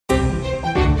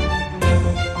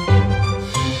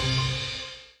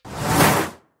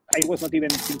I was not even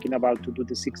thinking about to do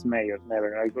the 6 majors,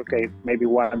 never. Like, okay, maybe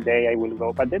one day I will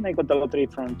go. But then I got the lottery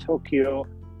from Tokyo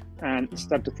and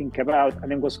start to think about, and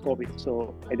then was COVID.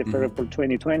 So I deferred for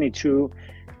 2022.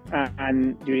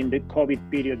 And during the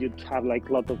COVID period, you'd have like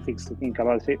a lot of things to think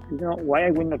about. Say, why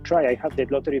I will not try? I have the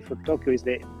lottery for Tokyo is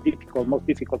the most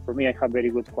difficult for me. I have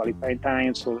very good qualifying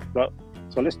time. So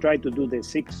let's try to do the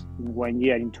 6 in 1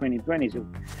 year in 2022.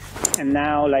 And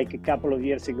now, like a couple of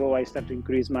years ago, I started to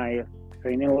increase my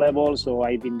training level. So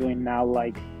I've been doing now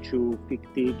like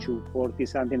 250, 240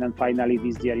 something. And finally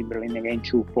this year in Berlin again,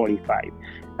 245.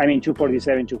 I mean,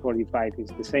 247, 245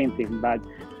 is the same thing, but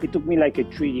it took me like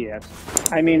 3 years.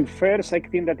 I mean, first, I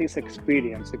think that is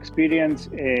experience. Experience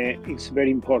is very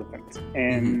important.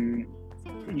 And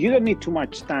you don't need too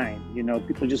much time.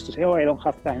 People just say, oh, I don't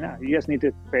have time. No, you just need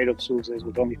a pair of shoes is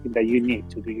the only thing that you need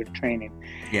to do your training.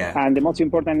 Yeah. And the most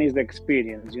important is the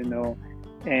experience,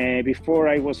 Before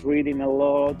I was reading a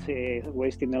lot,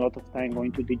 wasting a lot of time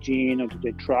going to the gym or to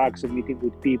the tracks and meeting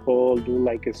with people, do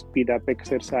like a speed up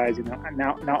exercise, And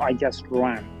now I just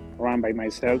run by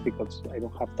myself because I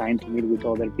don't have time to meet with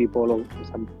other people or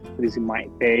some in my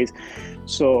pace.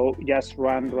 So just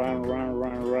run.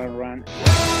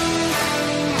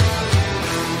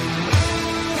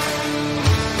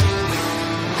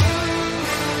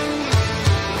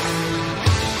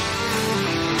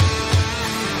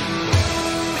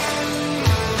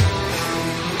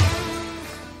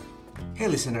 Hey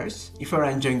listeners, if you're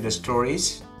enjoying the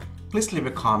stories, please leave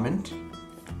a comment,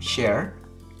 share,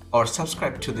 or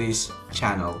subscribe to this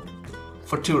channel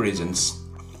for 2 reasons.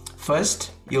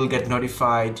 First, you'll get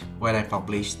notified when I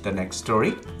publish the next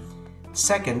story.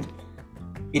 Second,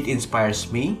 it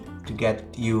inspires me to get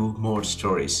you more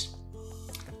stories.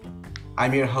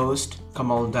 I'm your host,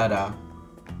 Kamal Dada.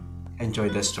 Enjoy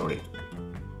the story.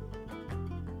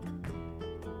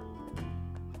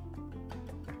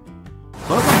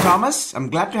 Welcome, Thomas. I'm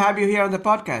glad to have you here on the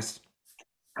podcast.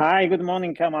 Hi, good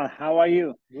morning, Kamal. How are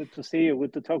you? Good to see you.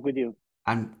 Good to talk with you.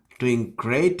 I'm doing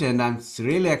great, and I'm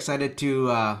really excited to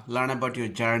learn about your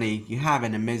journey. You have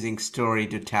an amazing story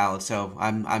to tell, so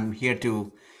I'm here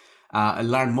to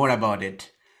learn more about it.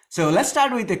 So let's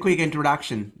start with a quick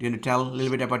introduction. Do you want to tell a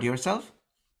little bit about yourself?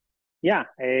 Yeah,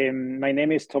 my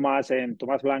name is Tomás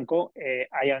Blanco.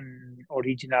 I am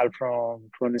original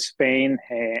from Spain,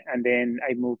 and then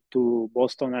I moved to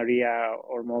Boston area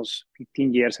almost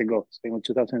 15 years ago. So in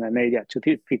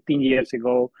 2008, 15 years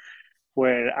ago,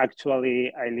 where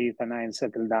actually I live and I am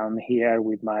settled down here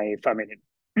with my family.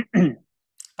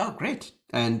 Oh, great.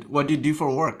 And what do you do for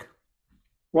work?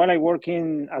 Well, I work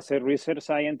as a research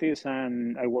scientist,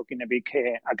 and I work in a big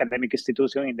academic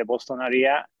institution in the Boston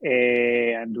area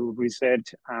and do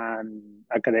research and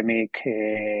academic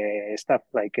stuff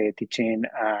like teaching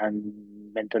and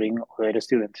mentoring other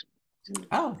students.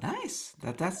 Oh, nice.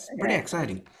 That's pretty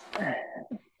exciting.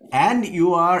 And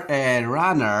you are a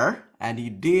runner, and you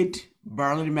did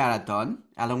Berlin Marathon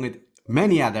along with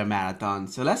many other marathons.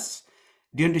 So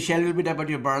do you want to share a little bit about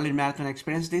your Berlin Marathon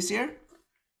experience this year?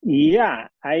 Yeah,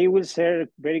 I will share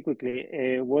very quickly.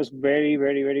 It was very,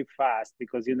 very, very fast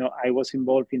because, I was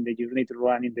involved in the journey to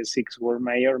run in the 6 World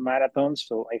Major Marathons.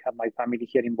 So I have my family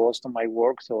here in Boston, my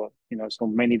work. So, so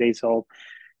many days off.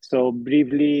 So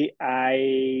briefly,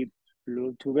 I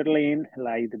flew to Berlin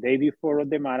like the day before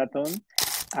the marathon.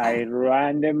 I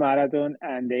ran the marathon,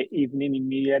 and the evening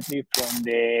immediately from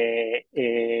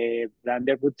the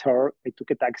Brandenburg tour, I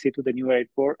took a taxi to the new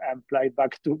airport and fly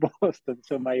back to Boston.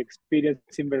 So my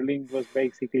experience in Berlin was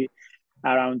basically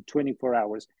around 24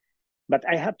 hours. But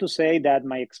I have to say that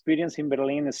my experience in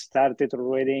Berlin started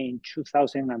already in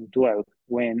 2012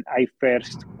 when I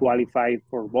first qualified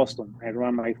for Boston. I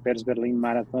ran my first Berlin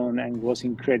Marathon and it was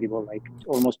incredible, like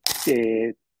almost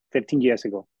 13 years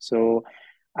ago. So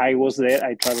I was there,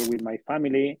 I traveled with my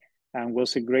family, and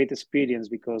was a great experience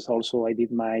because also I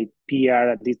did my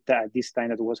PR at this time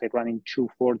that was I ran in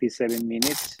 2:47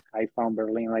 minutes. I found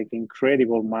Berlin like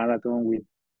incredible marathon with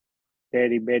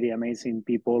very, very amazing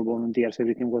people, volunteers,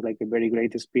 everything was like a very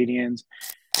great experience.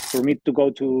 For me to go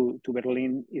to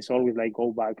Berlin is always like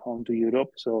go back home to Europe.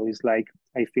 So it's like,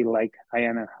 I feel like I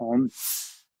am at home.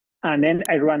 And then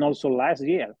I ran also last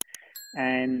year.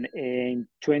 And in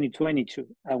 2022,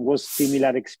 and was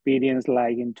similar experience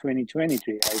like in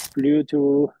 2023. I flew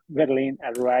to Berlin,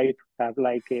 arrived, have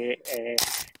like a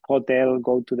hotel,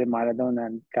 go to the marathon,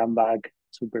 and come back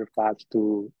super fast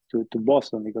to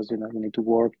Boston because you need to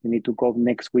work, you need to go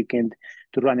next weekend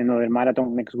to run another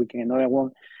marathon, next weekend another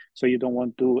one. So you don't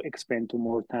want to expend too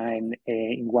more time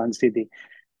in one city.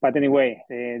 But anyway,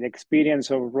 the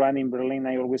experience of running Berlin,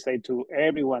 I always say to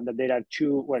everyone that there are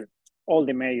all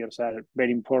the majors are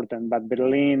very important, but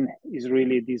Berlin is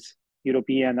really this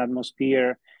European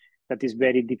atmosphere that is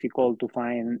very difficult to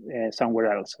find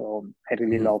somewhere else. So I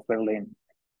really love Berlin.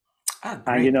 Oh,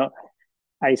 And, great.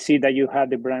 I see that you have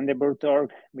the Brandenburg Tor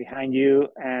behind you,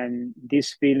 and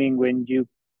this feeling when you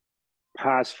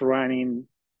pass running,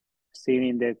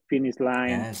 seeing the finish line,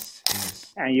 Yes,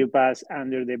 yes. and you pass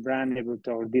under the Brandenburg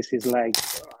Tor. This is like,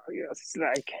 it's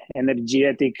like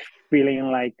energetic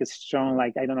feeling, like strong,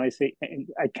 like, I don't know,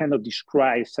 I cannot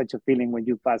describe such a feeling when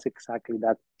you pass exactly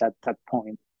that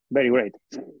point. Very great.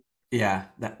 Yeah,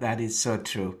 that is so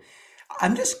true.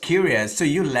 I'm just curious. So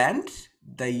you land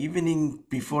the evening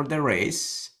before the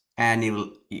race, and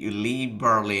you leave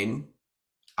Berlin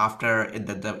after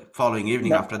the following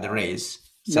evening No, after the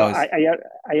race. no, So it's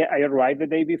I arrived the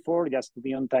day before just to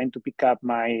be on time to pick up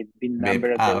my bin babe.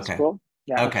 number at Ah, the okay, expo.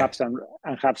 Yeah, okay.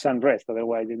 and have some rest.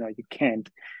 Otherwise, you can't.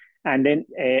 And then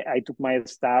I took my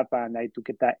stuff and I took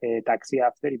a taxi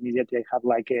after. Immediately, I have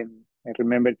like I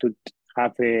remember to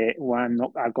have one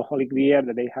alcoholic beer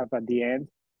that they have at the end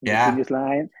in the Yeah, finish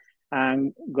line,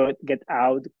 and get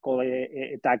out, call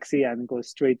a taxi, and go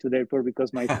straight to the airport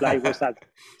because my flight was at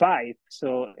 5.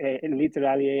 So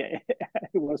literally,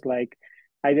 it was like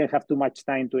I didn't have too much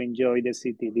time to enjoy the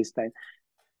city this time.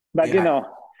 But yeah.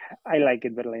 I like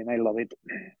it, Berlin. I love it.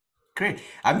 Great.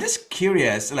 I'm just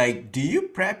curious, like, do you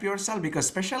prep yourself? Because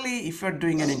especially if you're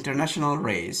doing an international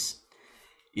race,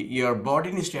 your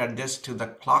body needs to adjust to the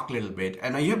clock a little bit. I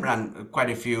know you've run quite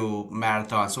a few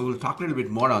marathons, so we'll talk a little bit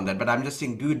more on that. But I'm just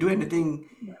saying, do you do anything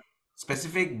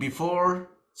specific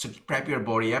before to prep your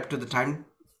body up to the time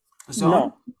zone?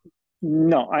 No,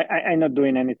 no, I'm not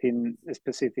doing anything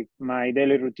specific. My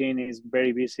daily routine is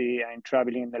very busy. I'm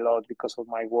traveling a lot because of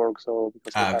my work. So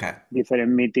because I Ah, have okay.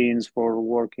 different meetings for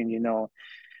working.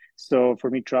 So for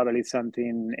me, travel is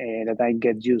something that I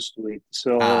get used to it. Ah,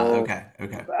 So okay.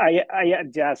 Okay. I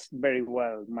adjust very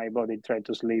well my body, try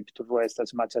to sleep, to rest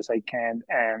as much as I can.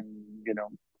 And,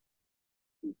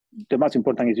 the most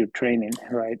important is your training,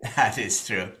 right? That is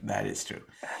true. That is true.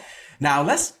 Now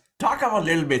let's talk about a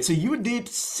little bit. So you did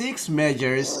 6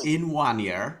 majors in 1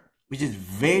 year, which is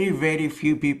very, very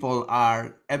few people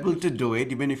are able to do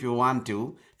it, even if you want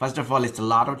to. First of all, it's a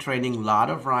lot of training, a lot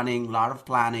of running, a lot of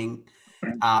planning,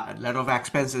 a lot of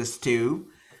expenses too.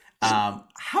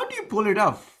 How do you pull it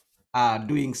off,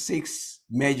 doing 6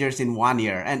 majors in 1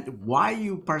 year, and why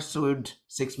you pursued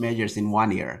 6 majors in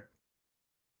 1 year?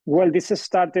 Well, this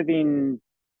started in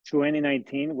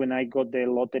 2019 when I got the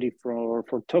lottery for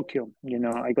Tokyo.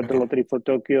 I got the Okay. lottery for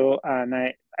Tokyo, and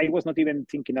I was not even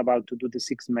thinking about to do the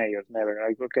 6 majors. Never.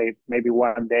 Like, okay, maybe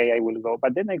one day I will go.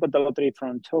 But then I got the lottery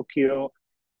from Tokyo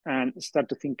and start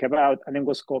to think about, and then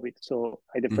was COVID. So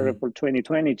I deferred Hmm. for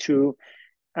 2022.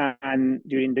 And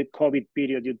during the COVID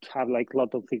period, you'd have like a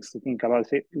lot of things to think about.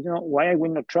 Say, why I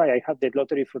will not try? I have the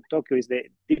lottery for Tokyo is the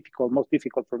most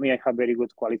difficult for me. I have very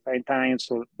good qualifying time.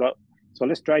 So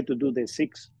let's try to do the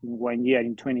 6 in 1 year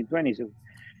in 2020. So,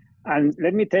 and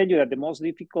let me tell you that the most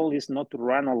difficult is not to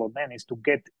run all of them, is to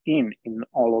get in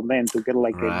all of them, to get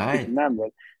like a good Right. number.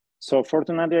 So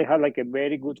fortunately, I had like a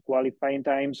very good qualifying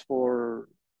times for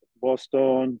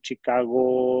Boston,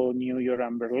 Chicago, New York,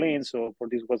 and Berlin. So for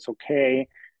this was okay.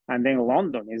 And then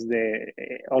London is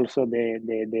also the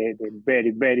very,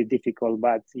 very difficult.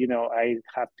 But I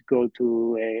have to go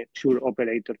to a tour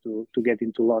operator to get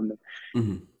into London.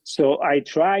 Hmm. So I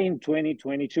try in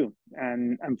 2022,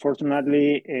 and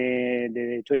unfortunately,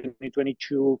 the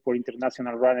 2022 for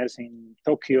international runners in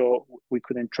Tokyo, we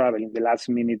couldn't travel. In the last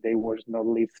minute, they were not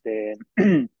lift the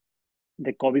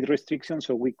the COVID restrictions,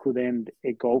 so we couldn't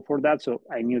go for that. So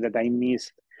I knew that I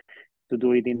missed to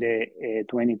do it in the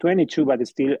 2022, but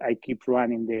still I keep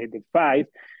running the 5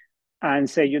 and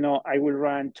say, I will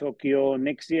run Tokyo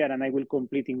next year and I will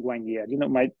complete in 1 year.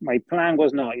 My plan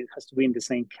was, no, it has to be in the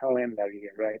same calendar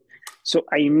year, right? So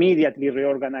I immediately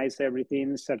reorganize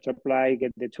everything, search, apply,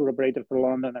 get the tour operator for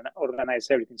London and organize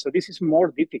everything. So this is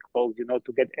more difficult,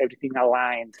 to get everything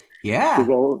aligned to Yeah.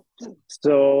 go.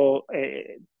 So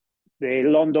the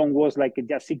London was like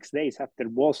just 6 days after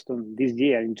Boston this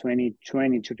year in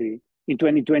 2023. In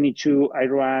 2022, I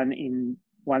ran in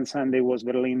one Sunday was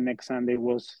Berlin, next Sunday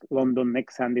was London,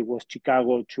 next Sunday was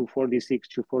Chicago, 246,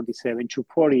 247,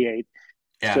 248.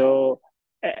 Yeah. So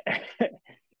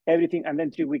everything, and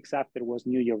then 3 weeks after was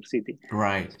New York City.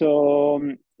 Right. So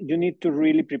you need to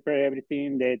really prepare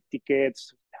everything, the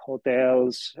tickets,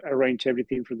 hotels, arrange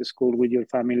everything for the school with your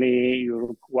family, your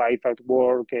wife at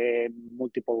work,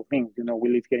 multiple things. You know, we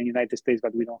live here in the United States,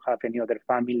 but we don't have any other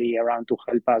family around to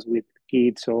help us with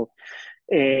kids. So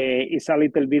it's a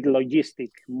little bit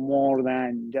logistic more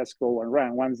than just go and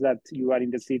run. Once that you are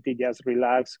in the city, just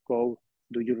relax, go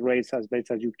do your race as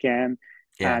best as you can,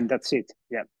 Yeah. and that's it.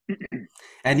 Yeah.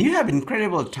 And you have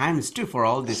incredible times too for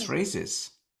all these races,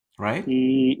 right?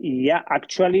 Yeah,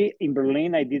 actually, in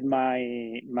Berlin, I did my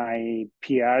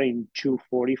PR in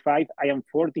 2:45. I am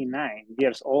 49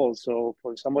 years old, so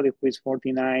for somebody who is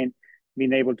 49,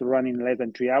 being able to run in less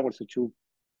than 3 hours, so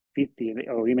 2:50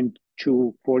 or even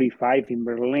 2:45 in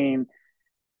Berlin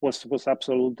was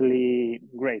absolutely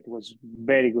great. It was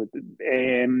very good.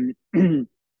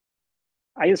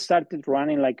 I started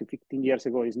running like 15 years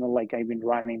ago. It's not like I've been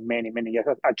running many years.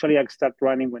 Actually, I started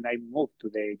running when I moved to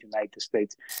the United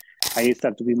States. I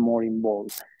started to be more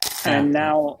involved. And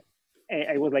now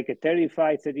I was like a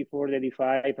 35, 34,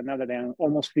 35. And now that I'm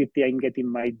almost 50, I'm getting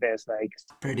my best. Like,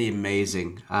 Pretty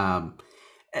amazing.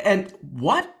 And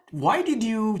why did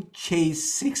you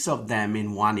chase 6 of them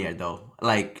in 1 year though?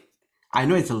 Like, I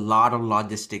know it's a lot of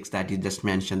logistics that you just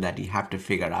mentioned that you have to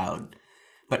figure out,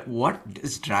 but what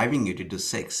is driving you to do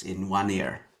 6 in 1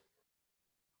 year?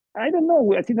 I don't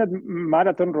know. I think that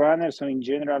marathon runners or in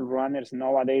general runners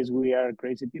nowadays, we are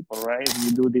crazy people, right?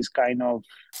 We do this kind of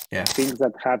Yeah. things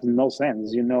that have no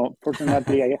sense. You know,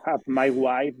 fortunately, I have my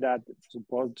wife that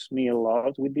supports me a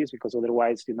lot with this because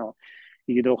otherwise, you know,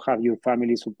 you don't have your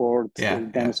family support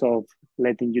in terms of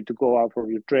letting you to go out for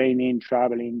your training,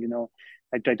 traveling. You know,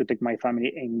 I try to take my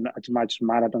family in as much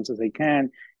marathons as I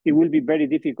can. It will be very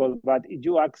difficult, but if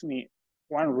you ask me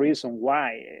one reason why,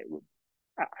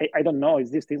 I don't know. It's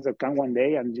these things that come one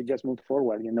day and you just move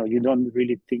forward. You know, you don't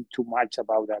really think too much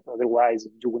about that. Otherwise,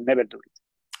 you will never do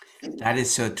it. That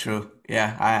is so true.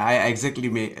 Yeah, I exactly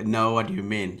know what you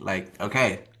mean. Like,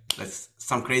 okay, let's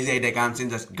some crazy idea comes in,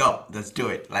 just go, let's do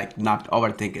it. Like, not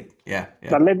overthink it. Yeah, yeah.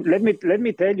 But let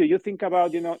me tell you. You think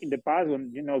about, you know, in the past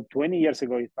when, you know, 20 years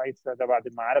ago, if I said about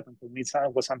the marathon, for me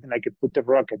it was something like a put a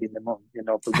rocket in the moon. You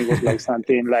know, for me it was like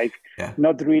something like Yeah,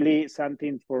 not really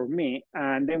something for me.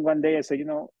 And then one day I said, you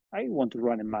know, I want to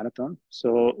run a marathon,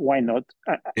 so why not?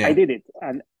 I yeah. did it,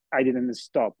 and I didn't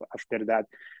stop after that.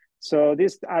 So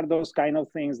these are those kind of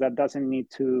things that doesn't need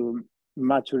to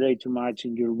maturate too much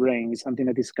in your brain. It's something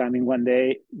that is coming one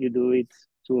day. You do it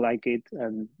to like it,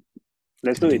 and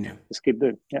let's do it. Continue. Let's keep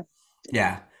doing it. Yeah.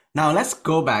 Yeah. Now let's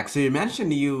go back. So you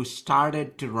mentioned you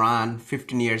started to run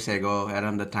 15 years ago,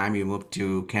 around the time you moved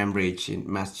to Cambridge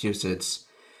in Massachusetts.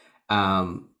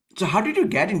 So how did you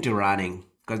get into running?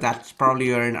 Because that's probably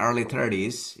you're in early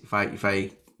 30s, if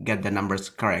I get the numbers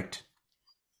correct.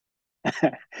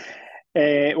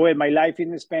 Well, my life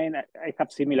in Spain, I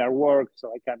have similar work,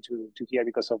 so I come to here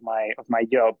because of my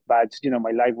job. But you know,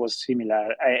 my life was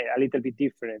similar, a little bit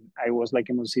different. I was like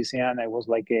a musician. I was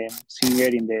like a singer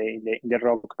in the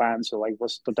rock band, so I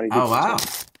was totally Oh, different. wow.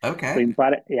 So Okay.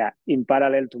 in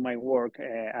parallel to my work,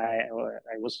 I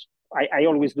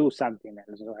always do something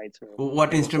else, right? So What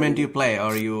I was instrument do always you play,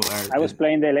 or you are I was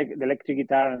playing the electric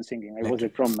guitar and singing. I was a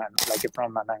electric? frontman, like a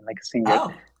frontman, and like a singer.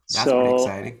 Oh, that's pretty So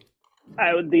exciting.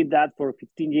 I did that for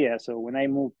 15 years. So when I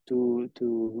moved to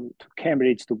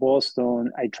Cambridge, to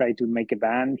Boston, I tried to make a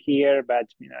band here,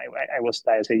 but you know, I was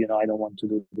tired. I said, you know, I don't want to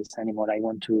do this anymore. I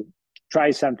want to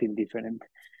try something different.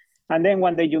 And then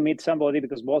one day you meet somebody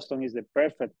because Boston is the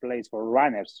perfect place for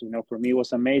runners. You know, for me, it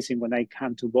was amazing when I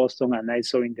came to Boston and I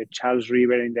saw in the Charles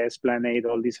River, in the Esplanade,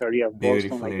 all this area of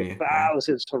Boston, Beautiful like area. Yeah.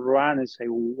 thousands of runners. Say,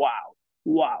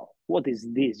 wow, what is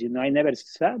this? You know, I never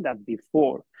saw that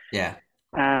before. Yeah.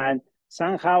 And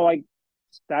somehow I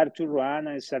start to run.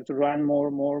 I start to run more.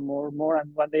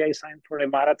 And one day I signed for a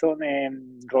marathon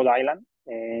in Rhode Island.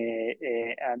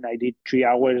 And I did 3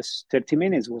 hours, 30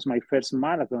 minutes was my first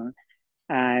marathon.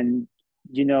 And,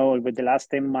 you know, but the last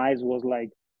 10 miles was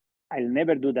like, I'll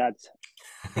never do that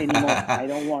anymore. I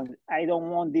don't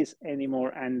want this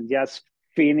anymore. And just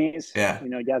finish, Yeah. you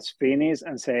know, just finish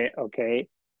and say, okay.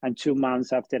 And 2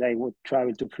 months after I would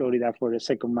travel to Florida for a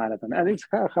second marathon. And it's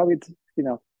how it, you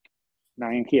know, now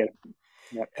I'm here.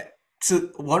 Yeah. So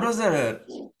what was the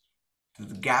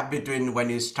gap between when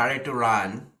you started to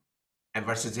run and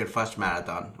versus your first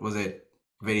marathon? Was it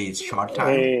very short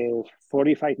time?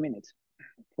 45 minutes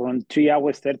from 3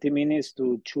 hours, 30 minutes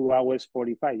to 2 hours,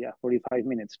 45. Yeah, 45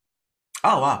 minutes.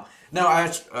 Oh, wow. No, I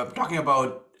was talking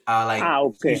about like you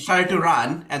Okay. started to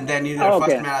run and then you did your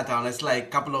first Okay. marathon. It's like a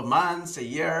couple of months, a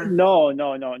year. No.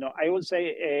 I would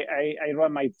say I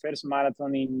ran my first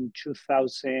marathon in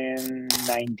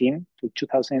 2019 to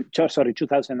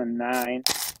 2009.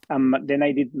 Then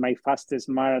I did my fastest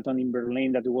marathon in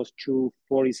Berlin that was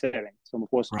 2:47. So it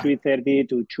was Right. 3:30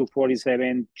 to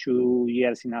 2:47, 2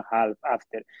 years and a half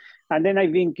after. And then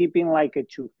I've been keeping like a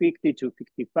 2:50,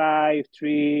 2:55,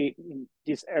 3 in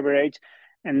this average.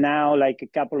 And now, like a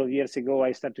couple of years ago,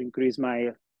 I started to increase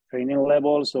my training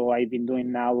level. So I've been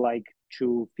doing now like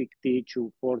 2:50,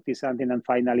 2:40 something. And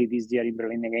finally this year in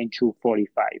Berlin again,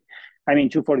 2:45. I mean,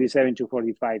 2:47,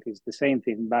 2:45 is the same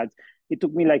thing, but it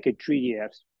took me like 3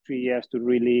 years to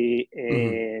really,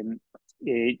 Mm-hmm.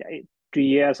 3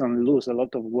 years and lose a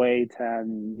lot of weight.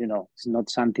 And, it's not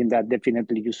something that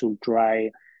definitely you should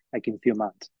try like in a few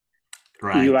months. You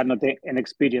Right. are not an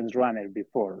experienced runner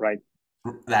before, right?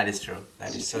 That is true.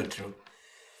 That is so true.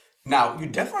 Now, you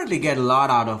definitely get a lot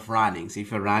out of running. So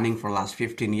if you're running for last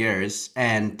 15 years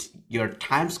and your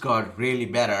times got really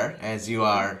better as you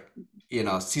are,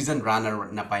 seasoned runner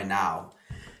by now.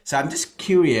 So I'm just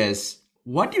curious,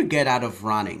 what do you get out of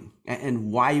running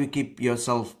and why you keep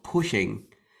yourself pushing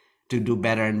to do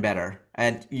better and better?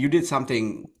 And you did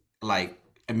something like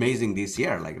amazing this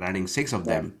year, like running six of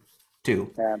Yeah. them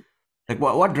too. Yeah. Like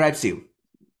what drives you?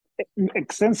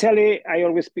 Essentially, I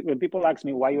always, when people ask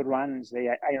me why you run, say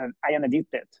I am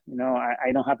addicted.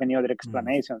 I don't have any other Mm.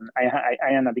 explanation.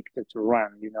 I am addicted to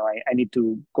run. I need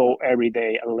to go every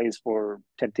day at least for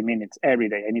 30 minutes every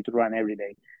day. I need to run every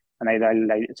day, and I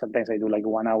like, sometimes I do like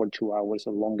 1 hour, 2 hours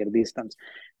or longer distance,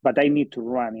 but I need to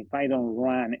run. If I don't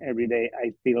run every day,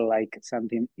 I feel like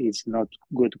something is not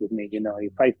good with me.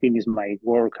 If I finish my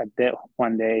work at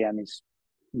one day and it's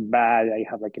bad, I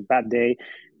have like a bad day,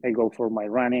 I go for my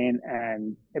running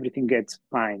and everything gets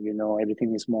fine.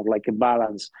 Everything is more like a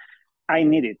balance. I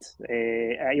need it.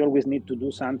 I always need to do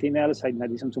something else in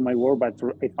addition to my work, but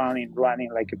I found in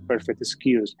running like a perfect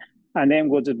excuse. And then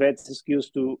what's the best excuse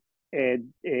to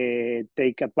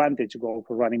take advantage, go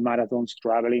for running marathons,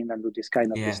 traveling, and do this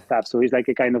kind of Yeah. stuff. So it's like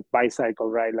a kind of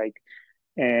bicycle, right? Like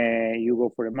you go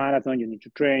for a marathon, you need to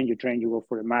train, you go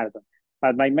for a marathon.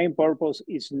 But my main purpose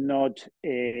is not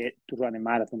to run a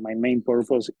marathon. My main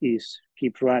purpose is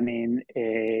keep running,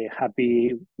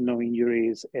 happy, no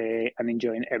injuries, and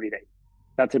enjoying every day.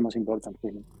 That's the most important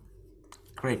for me.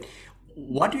 Great.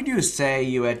 What would you say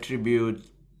you attribute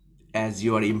as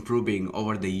you are improving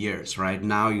over the years, right?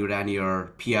 Now you ran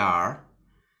your PR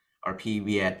or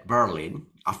PB at Berlin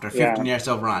after Yeah. 15 years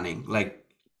of running. Like,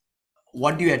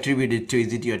 what do you attribute it to?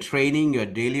 Is it your training, your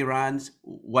daily runs?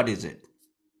 What is it?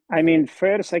 I mean,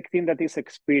 first, I think that is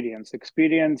experience.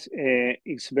 Experience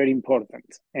is very important.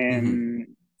 Mm-hmm.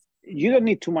 And you don't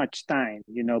need too much time.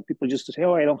 People just to say,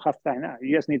 oh, I don't have time. No,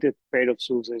 you just need a pair of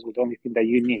shoes is the only thing that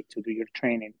you need to do your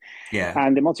training. Yeah.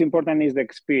 And the most important is the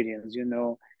experience.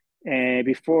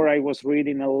 Before I was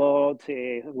reading a lot,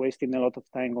 wasting a lot of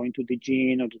time going to the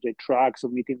gym or to the tracks or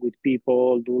meeting with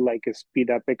people, do like a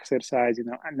speed up exercise.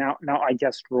 And now I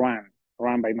just run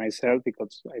by myself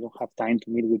because I don't have time to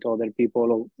meet with other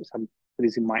people or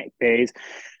somebody's in my pace.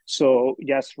 So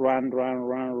just run,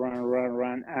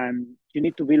 and you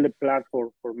need to build a plan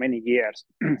for many years.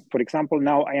 For example,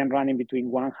 now I am running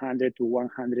between 100 to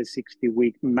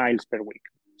 160 miles per week.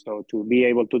 So to be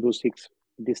able to do six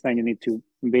this time, you need to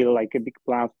build like a big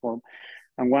platform.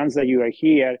 And once that you are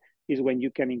here, is when you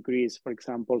can increase, for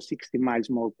example, 60 miles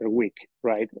more per week,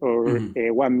 right? Or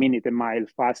Mm-hmm. 1 minute a mile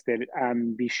faster,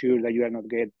 and be sure that you are not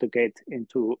get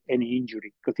into any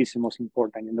injury, because it's the most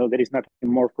important. There is nothing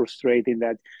more frustrating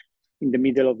that in the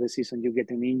middle of the season you get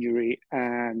an injury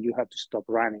and you have to stop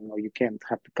running, or you can't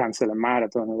have to cancel a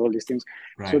marathon or all these things.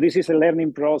 So Right. this is a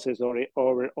learning process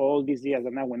over all these years.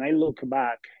 And now when I look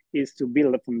back, is to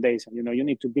build a foundation. You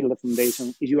need to build a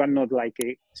foundation. If you are not like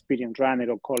a experienced runner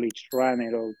or college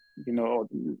runner, or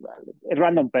a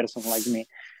random person like me,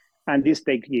 and this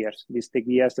take years. This take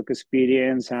years of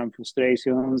experience and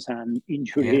frustrations and Yeah.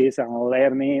 injuries and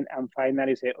learning, and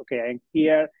finally say, okay, I'm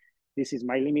here. This is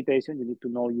my limitation. You need to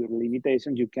know your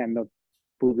limitations. You cannot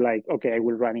put like, okay, I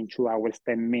will run in 2 hours,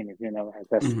 10 minutes.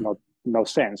 That's Mm-hmm. not no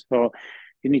sense. So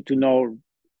you need to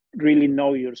really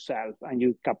know yourself and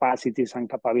your capacities and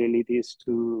capabilities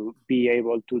to be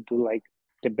able to do like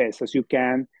the best as you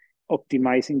can,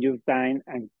 optimizing your time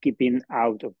and keeping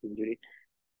out of injury.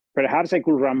 Perhaps I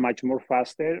could run much more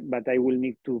faster, but I will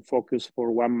need to focus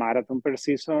for one marathon per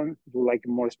season, do like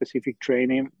more specific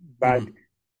training. But Mm-hmm.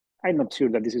 I'm not sure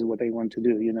that this is what I want to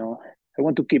do. I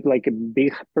want to keep like a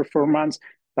big performance,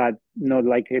 but not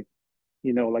like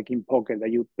like in poker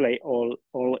that you play all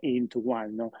into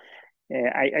one. No,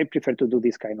 I prefer to do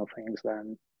these kind of things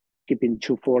than keeping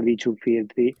 240,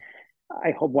 250.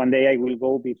 I hope one day I will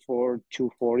go before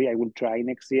 240. I will try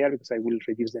next year because I will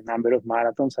reduce the number of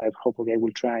marathons. Hopefully I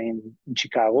will try in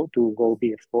Chicago to go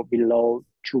below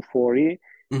 240.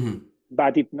 Mm-hmm.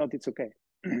 But if not, it's okay.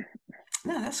 No,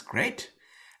 that's great.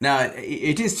 Now,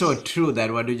 it is so true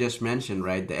that what you just mentioned,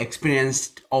 right? The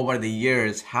experience over the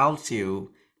years helps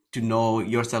you to know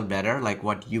yourself better, like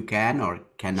what you can or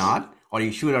cannot, or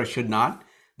you should or should not.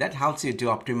 That helps you to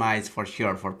optimize for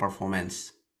sure for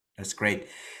performance. That's great.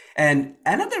 And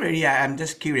another area, I'm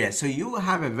just curious. So you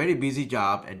have a very busy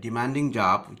job, a demanding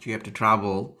job, which you have to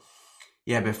travel.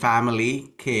 You have a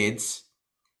family, kids,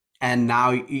 and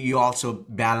now you also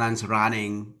balance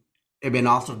running, even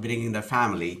also bringing the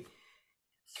family.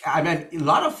 I mean, a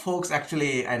lot of folks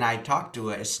actually, and I talk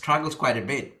to, struggles quite a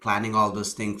bit planning all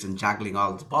those things and juggling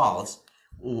all the balls.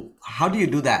 How do you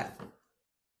do that?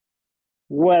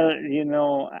 Well,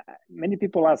 many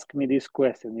people ask me this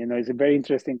question. It's a very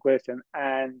interesting question.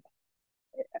 And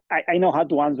I know how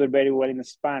to answer very well in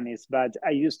Spanish, but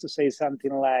I used to say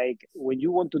something like, when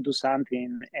you want to do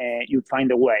something, you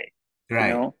find a way, you Right,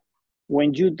 know?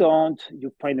 When you don't,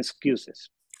 you find excuses.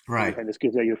 You right. find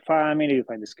excuses of your family, you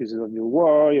find excuses of your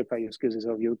work, you find excuses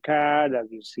of your car,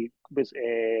 that you see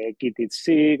kid is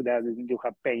sick, that you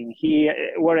have pain here,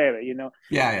 whatever. Yeah,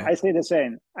 yeah. I say the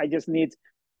same. I just need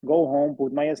go home,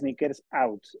 put my sneakers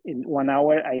out. In 1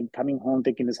 hour, I'm coming home,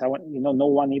 taking the shower. No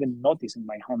one even noticed in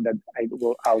my home that I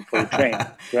go out for a train,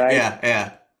 right? Yeah,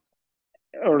 yeah.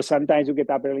 Or sometimes you get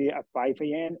up early at 5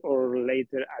 a.m. or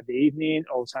later at the evening,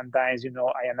 or sometimes,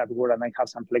 I am at work and I have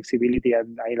some flexibility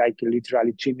and I like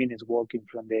literally 2 minutes walking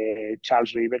from the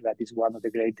Charles River. That is one of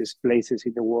the greatest places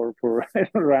in the world for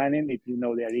running, if you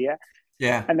know the area.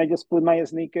 Yeah. And I just put my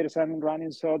sneakers and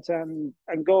running shorts and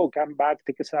go, come back,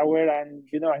 take a shower, and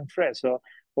I'm fresh. So,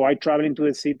 or I travel into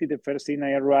the city. The first thing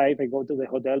I arrive, I go to the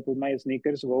hotel, put my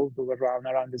sneakers, go to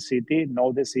around the city,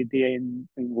 know the city in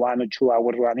 1 or 2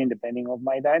 hours running, depending on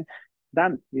my time.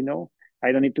 Done.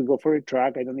 I don't need to go for a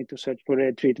track. I don't need to search for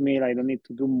a treadmill. I don't need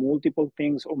to do multiple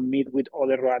things or meet with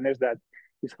other runners. That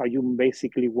is how you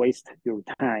basically waste your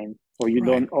time, or you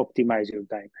Right. don't optimize your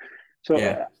time. So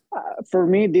Yeah. for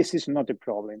me, this is not a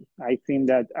problem. I think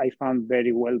that I found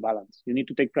very well balanced. You need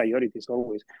to take priorities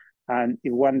always. And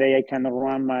if one day I cannot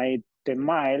run my 10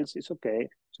 miles, it's okay.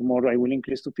 Tomorrow I will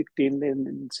increase to 15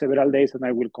 in several days and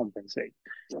I will compensate.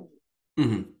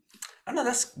 Hmm. I know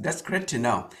that's great to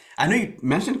know. I know you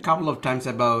mentioned a couple of times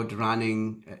about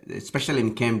running, especially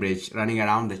in Cambridge, running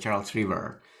around the Charles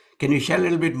River. Can you share a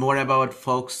little bit more about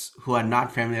folks who are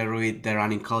not familiar with the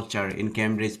running culture in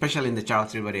Cambridge, especially in the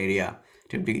Charles River area?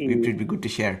 It would be good to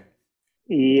share.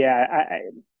 Yeah,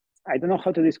 I don't know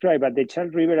how to describe, but the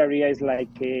Charles River area is like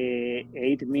a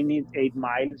 8 minute, 8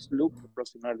 miles loop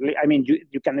approximately. I mean,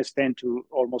 you can extend to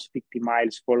almost 50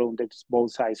 miles following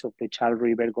both sides of the Charles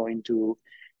River going to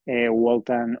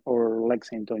Walton or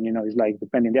Lexington. It's like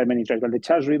depending. There are many tracks, but the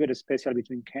Charles River, especially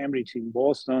between Cambridge and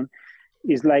Boston,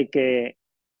 is like a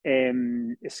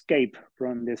escape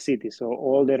from the city. So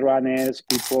all the runners,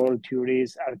 people,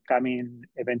 tourists are coming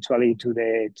eventually to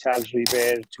the Charles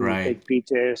River to Right. take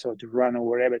pictures or to run or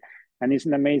wherever. And it's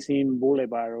an amazing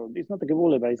boulevard. Or it's not like a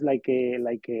boulevard. It's like a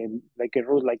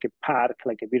road, like a park,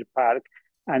 like a big park,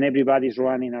 and everybody's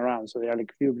running around. So there are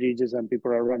like a few bridges, and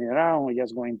people are running around. We're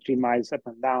just going 3 miles up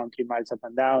and down, 3 miles up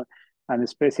and down, and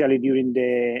especially during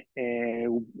the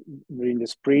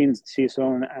spring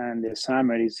season and the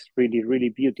summer is really really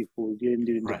beautiful. During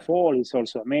the Right. fall it's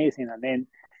also amazing, and then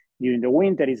during the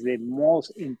winter is the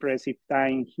most impressive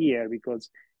time here because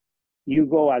you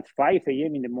go at 5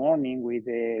 a.m. in the morning with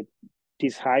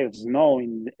this high of snow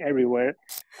everywhere,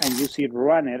 and you see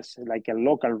runners like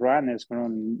local runners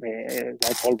from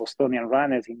like all Bostonian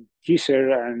runners in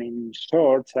t-shirt and in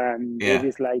shorts, and it Yeah.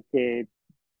 is like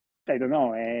I don't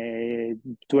know,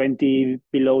 20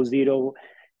 below zero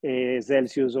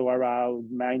Celsius or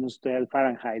around minus 12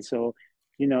 Fahrenheit. So,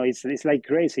 it's like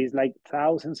crazy. It's like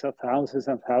thousands of thousands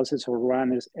and thousands of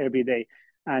runners every day.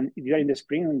 And if you're in the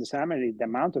spring and the summer, the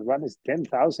amount of runners,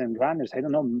 10,000 runners, I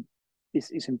don't know,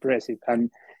 is impressive. And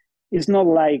it's not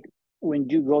like when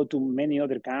you go to many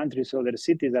other countries, other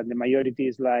cities, that the majority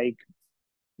is like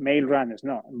male runners.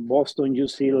 No, in Boston, you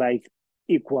see like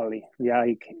equally,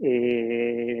 like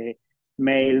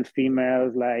male,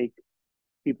 females, like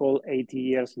people 80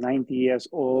 years, 90 years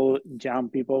old, young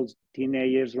people,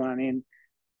 teenagers running.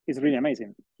 It's really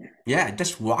amazing. Yeah,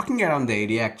 just walking around the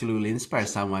area actually will inspire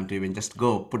someone to even just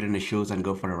go put in the shoes and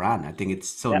go for a run. I think it's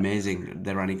so Yeah. amazing,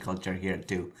 the running culture here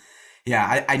too.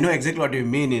 Yeah, I know exactly what you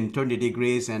mean in 20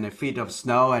 degrees and a feet of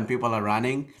snow and people are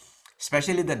running,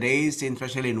 especially the days,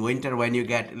 especially in winter when you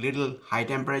get little high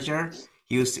temperature.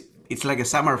 it's like a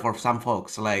summer for some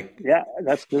folks, like Yeah,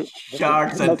 that's true.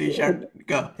 shorts and Not t-shirt.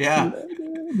 Go. Yeah.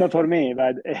 not for me,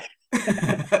 but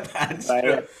That's but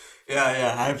yeah. true. Yeah,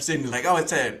 yeah. I've seen like, oh,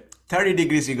 it's a 30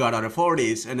 degrees you got or a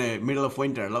 40s in the middle of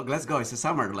winter. Look, let's go. It's a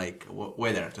summer like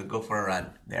weather to go for a run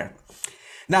there.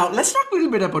 Now, let's talk a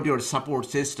little bit about your support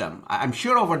system. I'm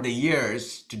sure over the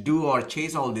years to do or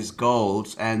chase all these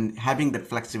goals and having that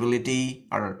flexibility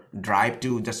or drive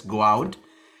to just go out,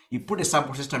 you put a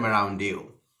support system around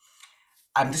you.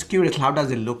 I'm just curious, how does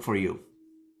it look for you?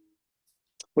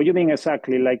 What do you mean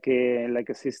exactly? Like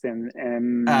a system?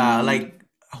 Like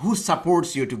who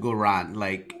supports you to go run?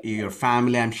 Like your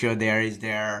family, I'm sure there is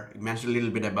there. You mentioned a little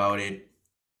bit about it.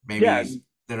 Yeah, Maybe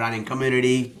the running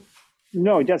community.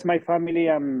 no, just my family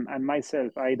and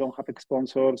myself. I don't have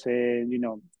sponsors. You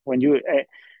know, when you,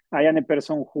 I am a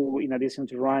person who, in addition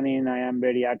to running, I am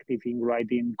very active in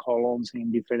writing columns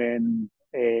in different.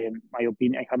 My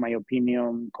opinion, I have my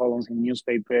opinion columns in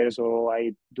newspapers, or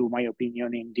I do my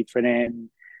opinion in different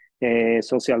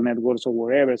social networks or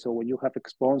wherever. So when you have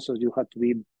sponsors, you have to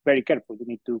be very careful. You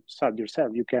need to sort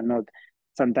yourself. You cannot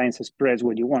sometimes express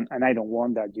what you want, and I don't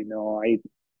want that. You know, I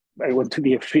want to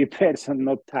be a free person,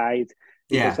 not tied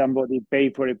because Yeah. somebody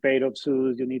paid for a pair of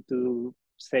shoes. You need to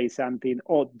say something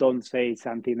or don't say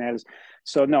something else.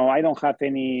 So no, I don't have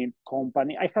any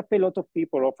company. I have a lot of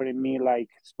people offering me like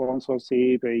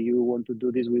sponsorship. You want to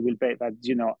do this, we will pay. But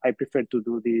you know, I prefer to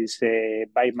do this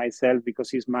by myself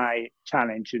because it's my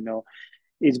challenge. You know,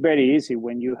 it's very easy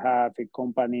when you have a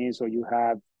companies or you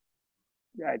have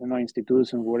I don't know,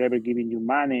 institutions, whatever, giving you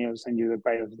money or send you a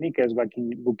pair of sneakers,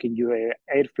 booking you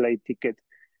a air flight ticket,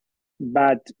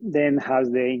 but then has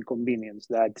the inconvenience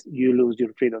that you lose your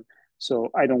freedom. So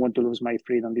I don't want to lose my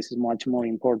freedom. This is much more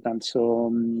important. So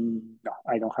no,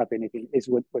 I don't have anything. It's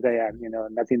what I am, you know,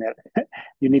 nothing else.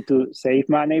 You need to save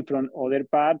money from other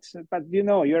parts, but you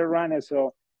know, you're a runner.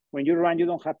 So when you run, you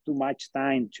don't have too much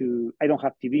time to, I don't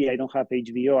have TV, I don't have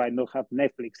HBO, I don't have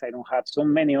Netflix, I don't have so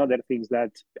many other things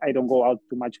that I don't go out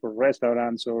too much for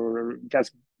restaurants or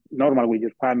just normal with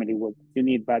your family, what you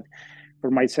need. But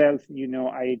for myself, you know,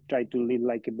 I try to live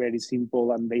like a very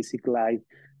simple and basic life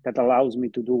that allows me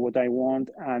to do what I want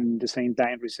and at the same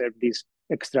time reserve this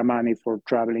extra money for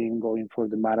traveling, going for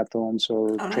the marathons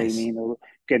or Oh, nice. training or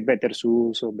get better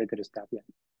shoes or better stuff. Yeah.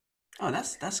 Oh,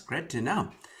 that's great to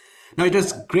know. No, it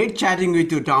was great chatting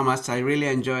with you, Thomas. I really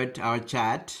enjoyed our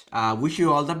chat. Wish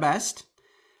you all the best,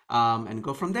 and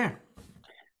go from there.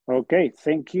 Okay,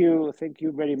 thank you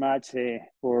very much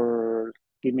for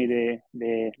giving me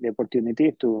the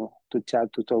opportunity to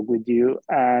chat, to talk with you.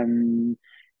 And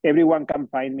everyone can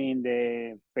find me in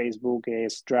the Facebook,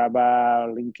 Strava,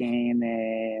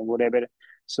 LinkedIn, whatever.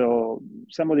 So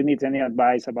somebody needs any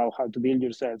advice about how to build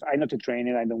yourself. I'm not a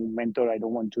trainer, I don't mentor, I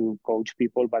don't want to coach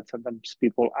people, but sometimes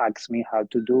people ask me how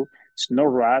to do. It's no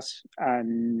rush,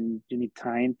 and you need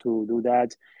time to do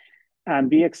that and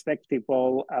be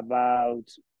skeptical about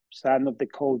some of the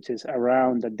coaches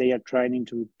around that they are trying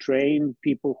to train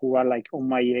people who are like on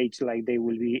my age, like they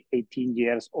will be 18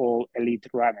 years old elite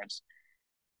runners.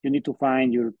 You need to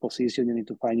find your position, you need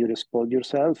to find your spot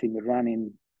yourself in the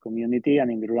running community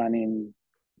and in the running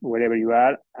wherever you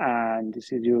are, and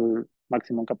this is your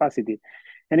maximum capacity.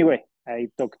 Anyway, I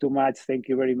talk too much. Thank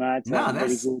you very much, No, and very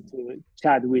good to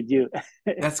chat with you.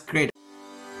 that's great.